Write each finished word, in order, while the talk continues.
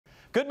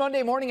Good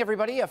Monday morning,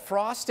 everybody. A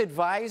frost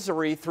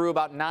advisory through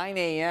about 9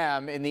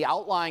 a.m. in the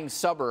outlying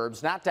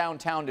suburbs, not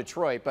downtown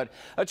Detroit, but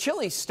a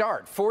chilly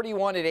start.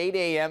 41 at 8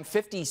 a.m.,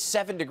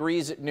 57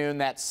 degrees at noon.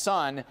 That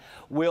sun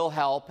will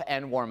help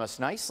and warm us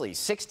nicely.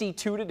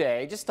 62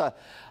 today, just a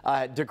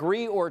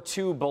degree or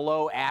two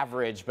below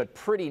average, but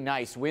pretty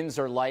nice. Winds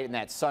are light and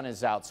that sun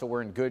is out, so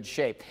we're in good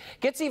shape.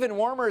 Gets even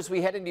warmer as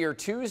we head into your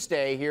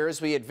Tuesday here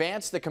as we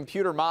advance the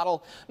computer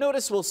model.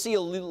 Notice we'll see a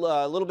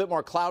little bit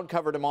more cloud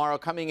cover tomorrow,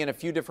 coming in a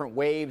few different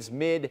waves,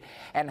 mid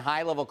and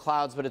high level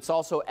clouds, but it's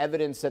also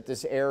evidence that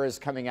this air is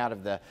coming out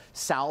of the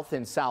south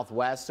and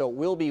southwest, so it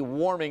will be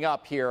warming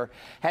up here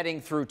heading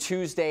through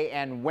Tuesday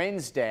and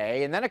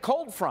Wednesday, and then a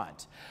cold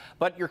front.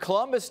 But your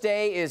Columbus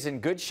Day is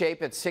in good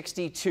shape at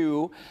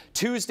 62.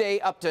 Tuesday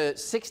up to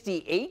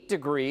 68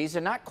 degrees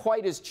and not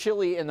quite as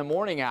chilly in the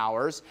morning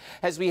hours.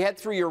 As we head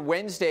through your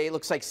Wednesday, it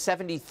looks like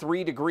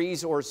 73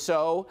 degrees or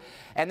so.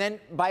 And then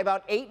by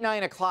about 8,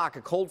 9 o'clock,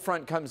 a cold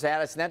front comes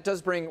at us, and that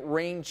does bring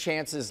rain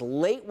chances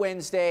late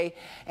Wednesday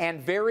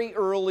and very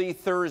early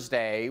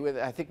Thursday.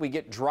 I think we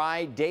get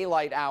dry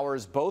daylight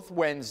hours both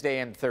Wednesday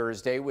and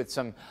Thursday with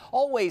some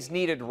always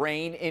needed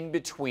rain in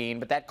between.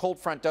 But that cold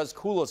front does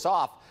cool us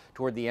off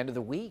toward the end of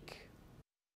the week.